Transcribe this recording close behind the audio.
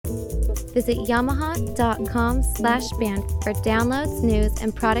Visit yamaha.com/band for downloads, news,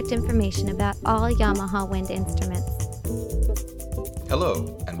 and product information about all Yamaha wind instruments.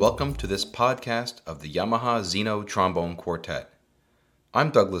 Hello, and welcome to this podcast of the Yamaha Xeno Trombone Quartet. I'm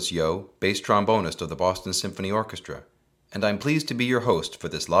Douglas Yeo, bass trombonist of the Boston Symphony Orchestra, and I'm pleased to be your host for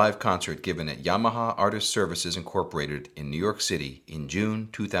this live concert given at Yamaha Artist Services Incorporated in New York City in June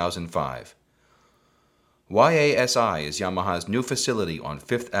 2005. YASI is Yamaha's new facility on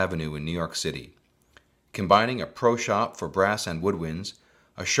Fifth Avenue in New York City. Combining a pro shop for brass and woodwinds,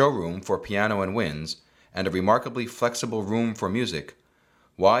 a showroom for piano and winds, and a remarkably flexible room for music,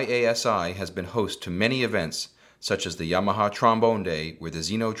 YASI has been host to many events such as the Yamaha Trombone Day where the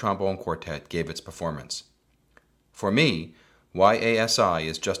Xeno Trombone Quartet gave its performance. For me, YASI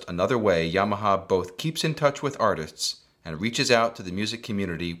is just another way Yamaha both keeps in touch with artists and reaches out to the music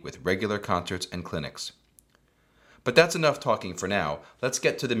community with regular concerts and clinics. But that's enough talking for now. Let's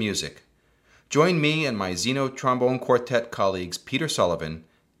get to the music. Join me and my Xeno Trombone Quartet colleagues Peter Sullivan,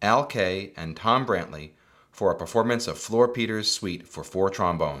 Al Kay, and Tom Brantley for a performance of Floor Peter's Suite for 4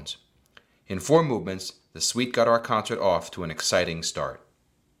 trombones. In 4 movements, the suite got our concert off to an exciting start.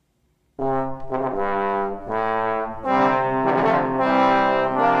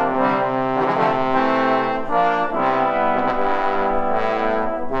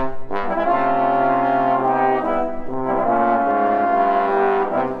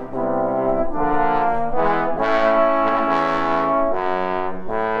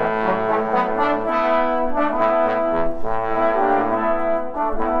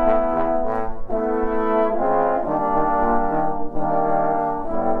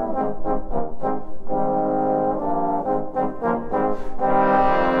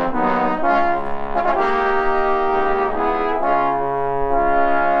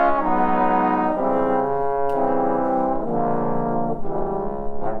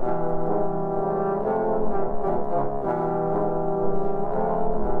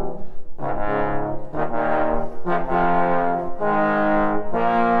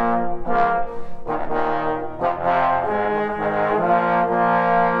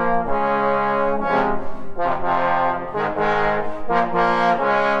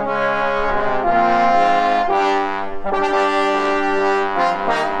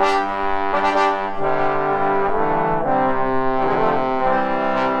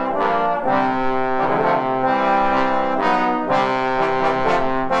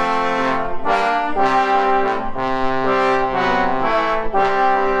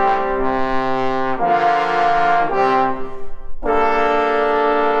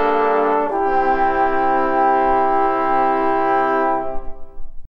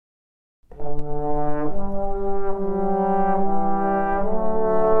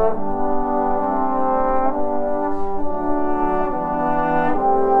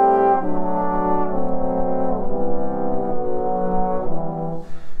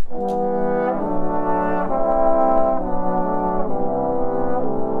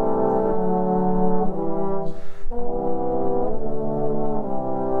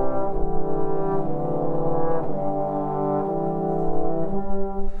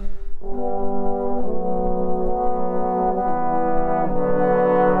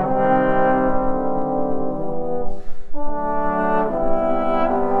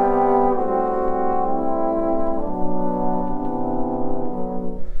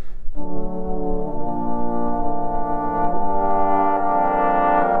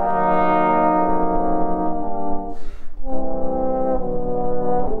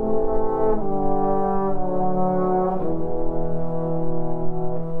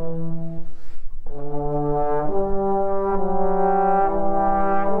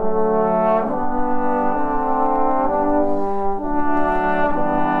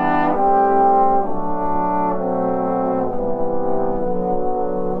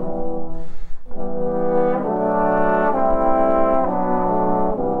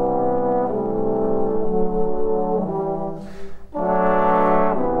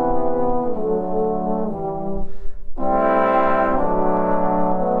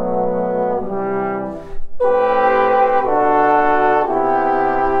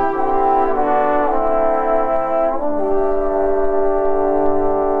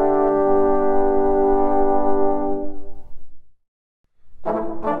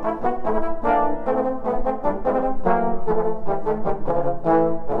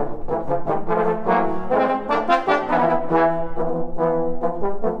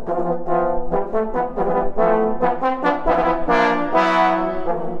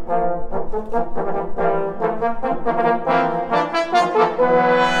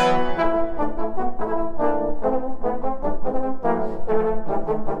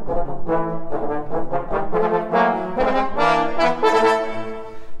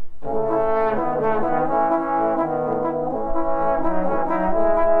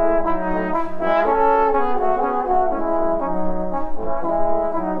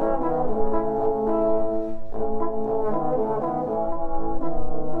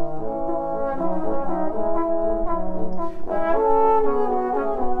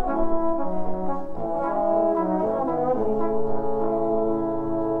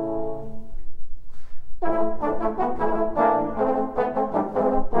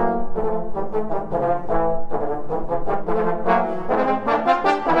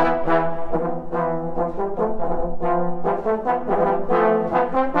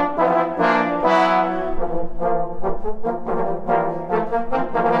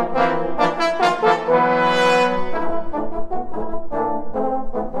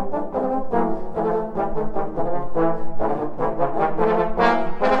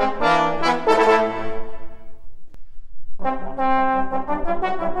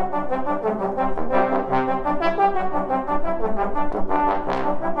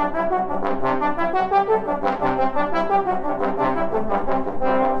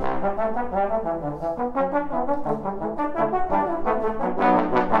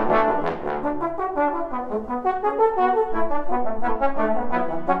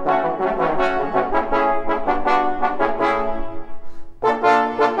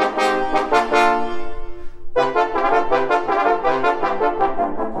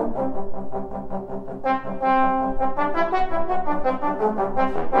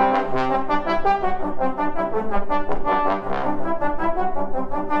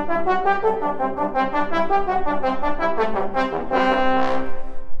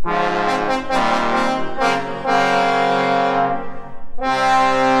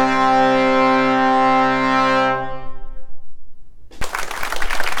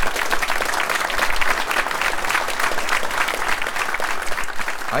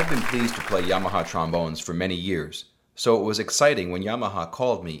 I've been pleased to play Yamaha trombones for many years, so it was exciting when Yamaha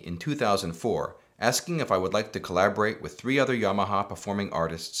called me in 2004 asking if I would like to collaborate with 3 other Yamaha performing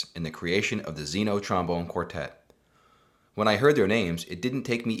artists in the creation of the Xeno Trombone Quartet. When I heard their names, it didn't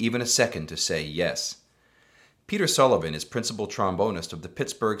take me even a second to say yes. Peter Sullivan is principal trombonist of the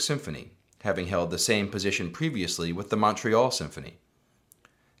Pittsburgh Symphony, having held the same position previously with the Montreal Symphony.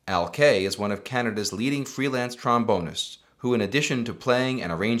 Al Kay is one of Canada's leading freelance trombonists who, in addition to playing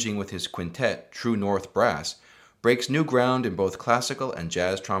and arranging with his quintet, True North Brass, breaks new ground in both classical and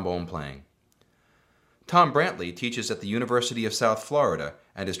jazz trombone playing. Tom Brantley teaches at the University of South Florida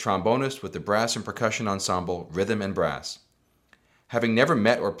and is trombonist with the brass and percussion ensemble Rhythm and Brass. Having never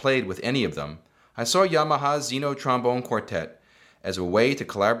met or played with any of them, I saw Yamaha's Xeno Trombone Quartet as a way to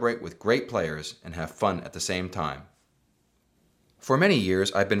collaborate with great players and have fun at the same time. For many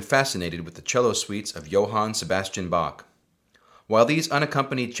years, I've been fascinated with the cello suites of Johann Sebastian Bach. While these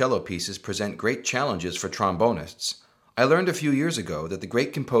unaccompanied cello pieces present great challenges for trombonists, I learned a few years ago that the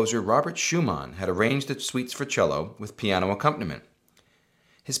great composer Robert Schumann had arranged the suites for cello with piano accompaniment.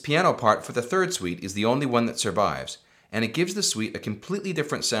 His piano part for the third suite is the only one that survives, and it gives the suite a completely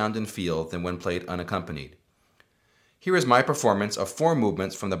different sound and feel than when played unaccompanied. Here is my performance of 4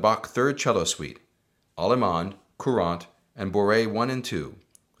 movements from the Bach third cello suite, Allemande, Courante, and Bourrée 1 and 2,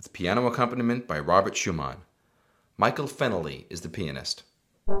 with piano accompaniment by Robert Schumann. Michael Fennelly is the pianist.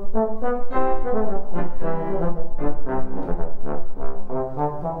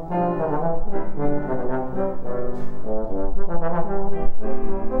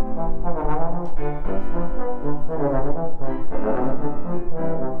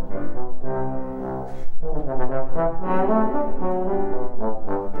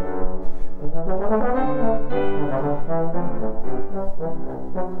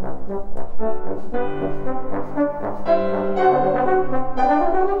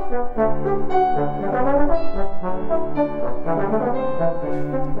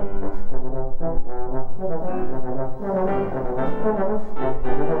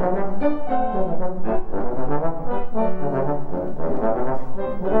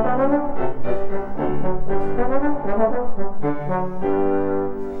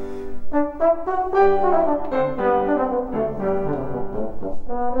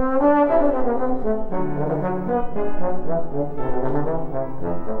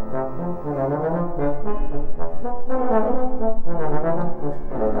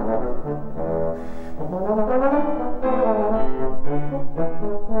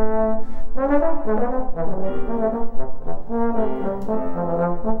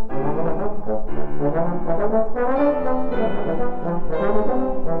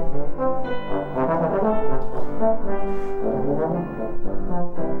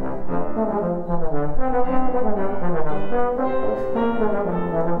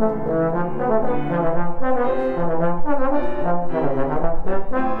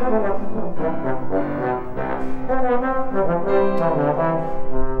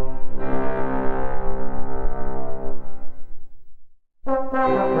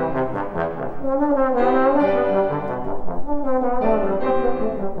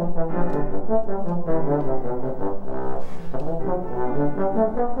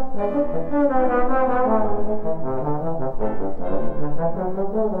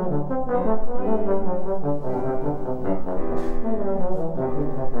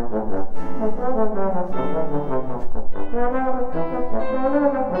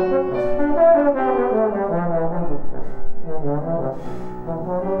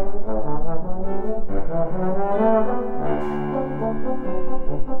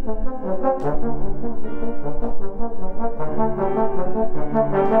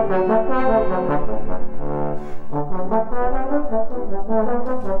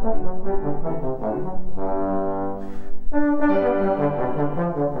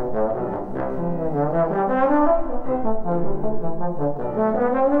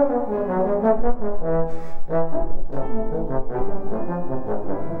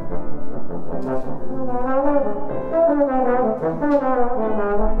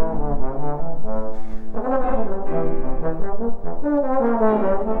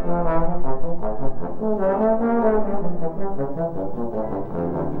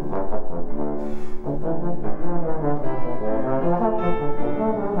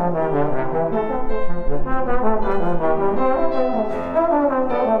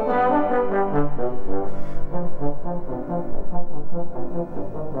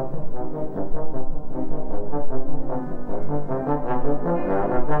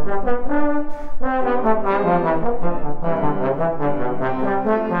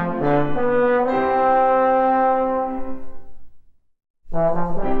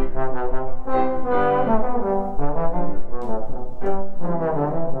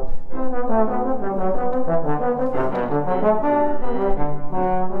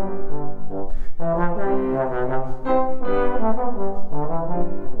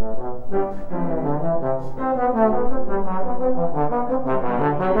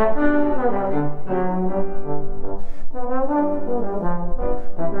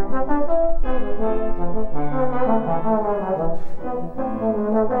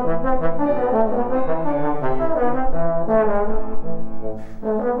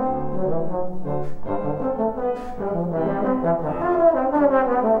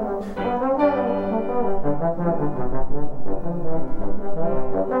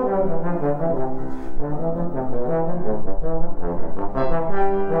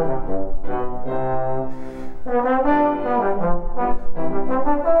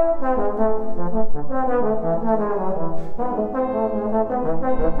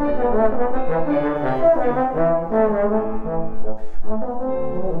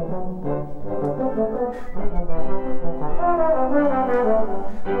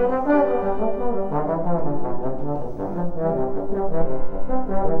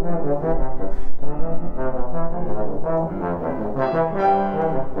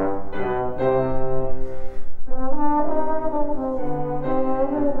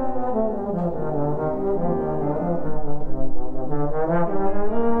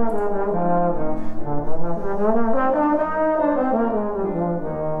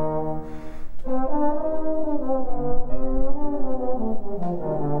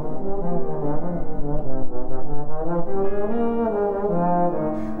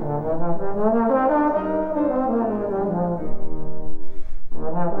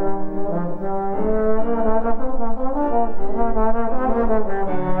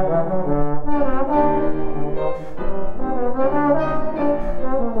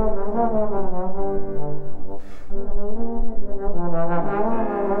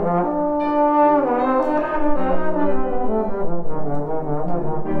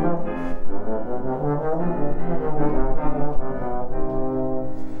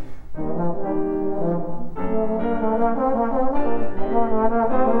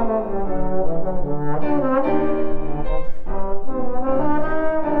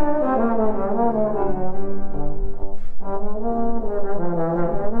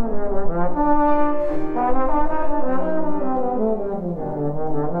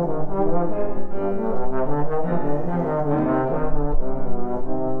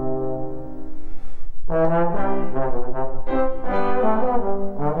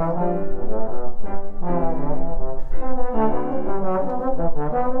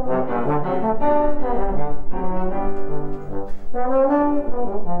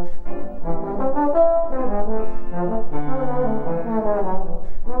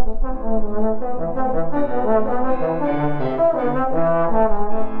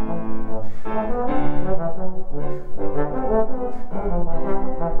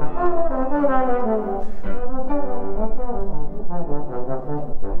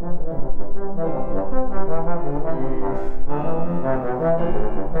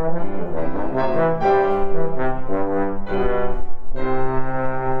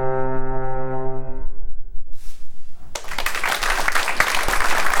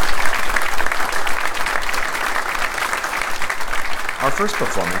 Our first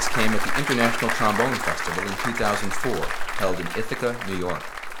performance came at the International Trombone Festival in 2004, held in Ithaca, New York.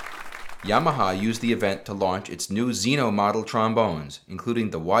 Yamaha used the event to launch its new Xeno model trombones, including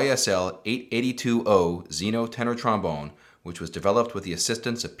the YSL 882O Xeno tenor trombone, which was developed with the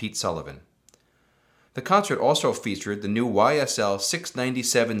assistance of Pete Sullivan. The concert also featured the new YSL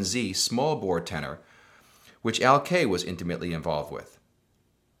 697Z small bore tenor, which Al Kay was intimately involved with.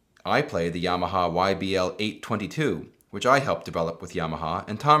 I played the Yamaha YBL 822, which I helped develop with Yamaha,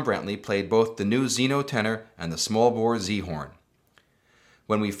 and Tom Brantley played both the new Xeno tenor and the small bore Z horn.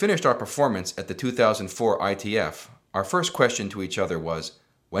 When we finished our performance at the 2004 ITF, our first question to each other was,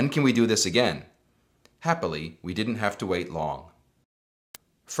 "When can we do this again?" Happily, we didn't have to wait long.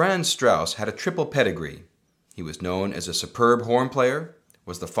 Franz Strauss had a triple pedigree. He was known as a superb horn player,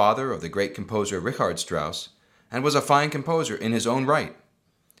 was the father of the great composer Richard Strauss, and was a fine composer in his own right.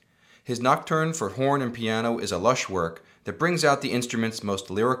 His nocturne for horn and piano is a lush work that brings out the instrument's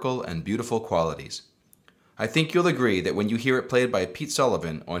most lyrical and beautiful qualities. I think you'll agree that when you hear it played by Pete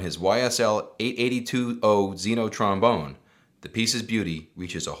Sullivan on his YSL 882O Xeno trombone, the piece's beauty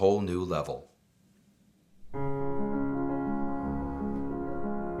reaches a whole new level.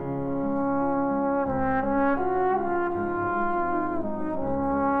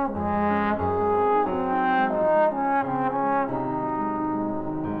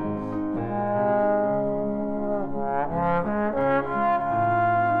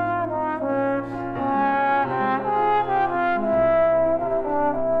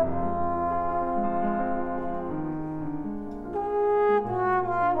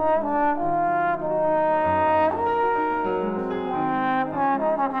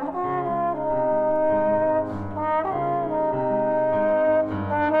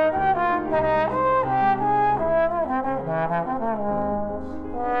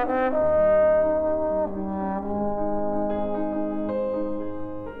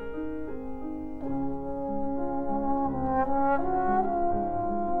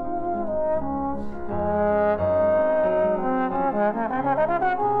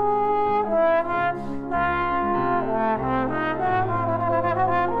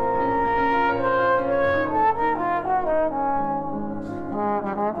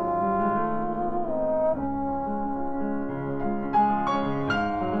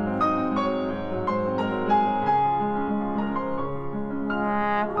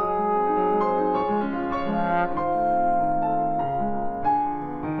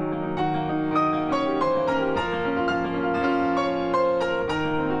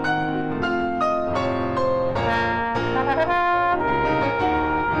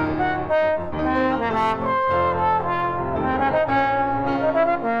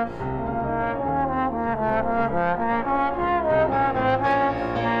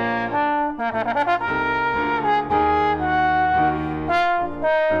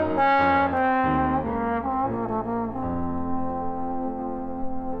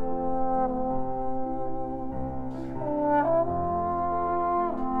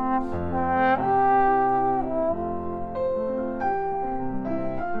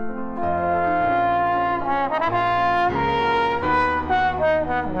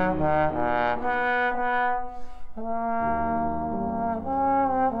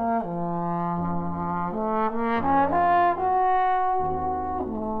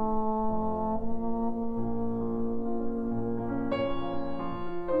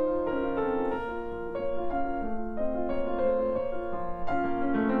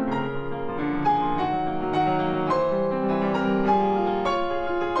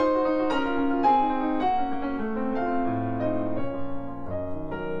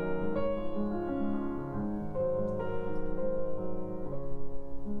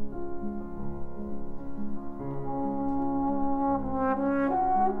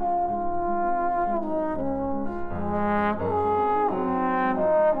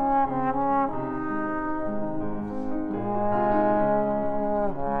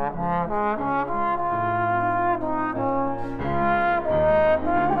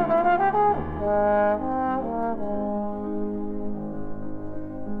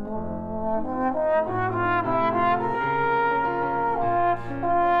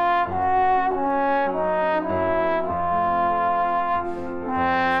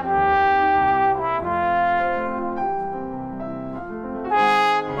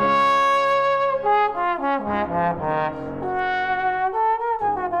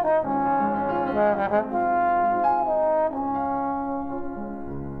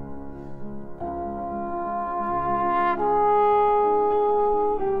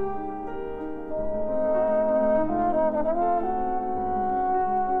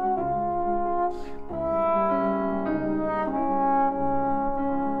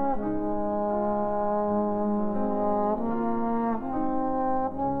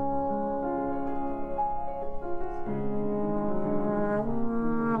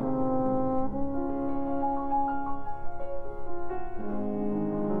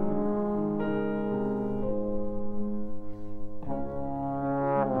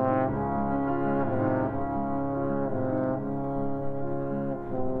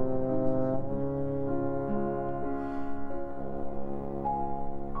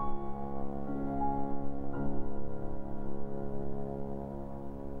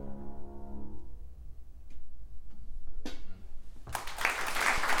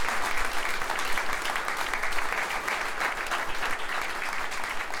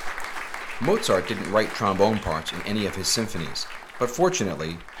 Mozart didn't write trombone parts in any of his symphonies, but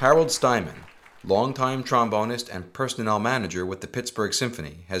fortunately, Harold Steinman, longtime trombonist and personnel manager with the Pittsburgh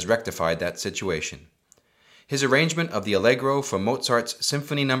Symphony, has rectified that situation. His arrangement of the Allegro from Mozart's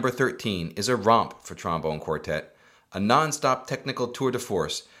Symphony No. 13 is a romp for trombone quartet, a non-stop technical tour de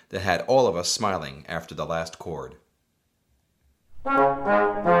force that had all of us smiling after the last chord.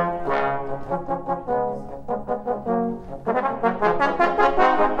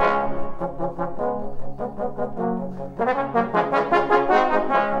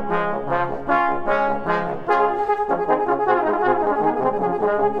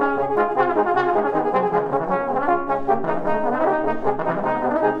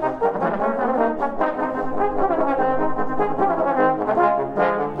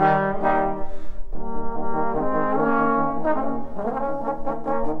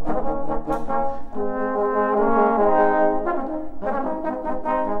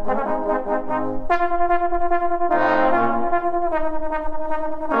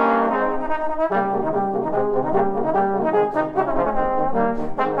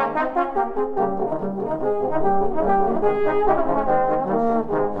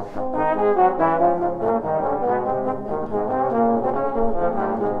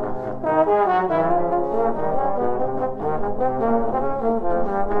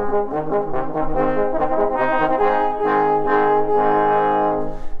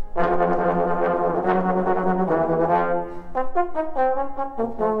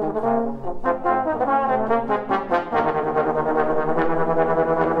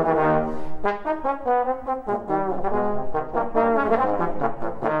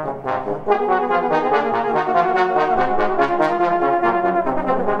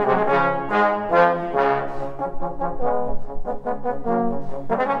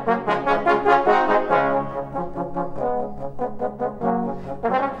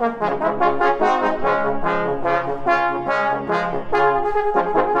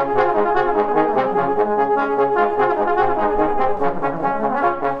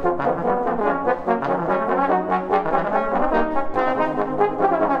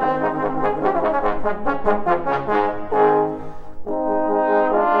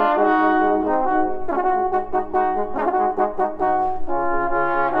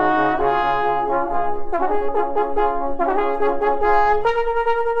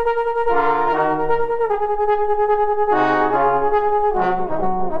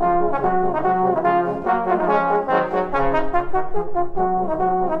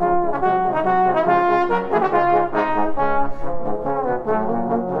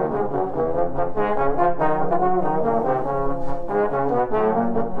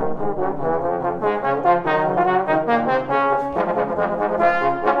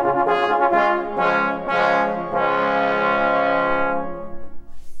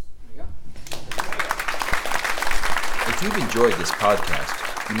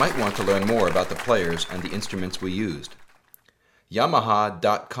 podcast, you might want to learn more about the players and the instruments we used.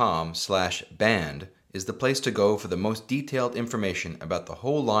 Yamaha.com/band is the place to go for the most detailed information about the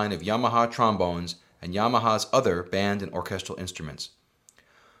whole line of Yamaha trombones and Yamaha's other band and orchestral instruments.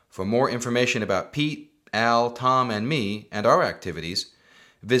 For more information about Pete, Al, Tom, and me, and our activities,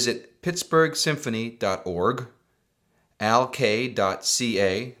 visit pittsburghsymphony.org,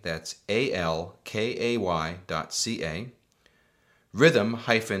 alk.ca, that's alkay.ca,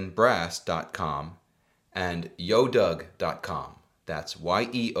 rhythm-brass.com, and yodoug.com, that's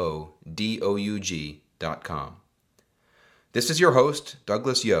yeodoug.com. This is your host,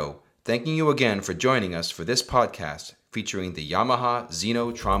 Douglas Yeo, thanking you again for joining us for this podcast featuring the Yamaha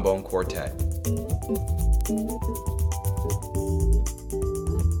Xeno Trombone Quartet.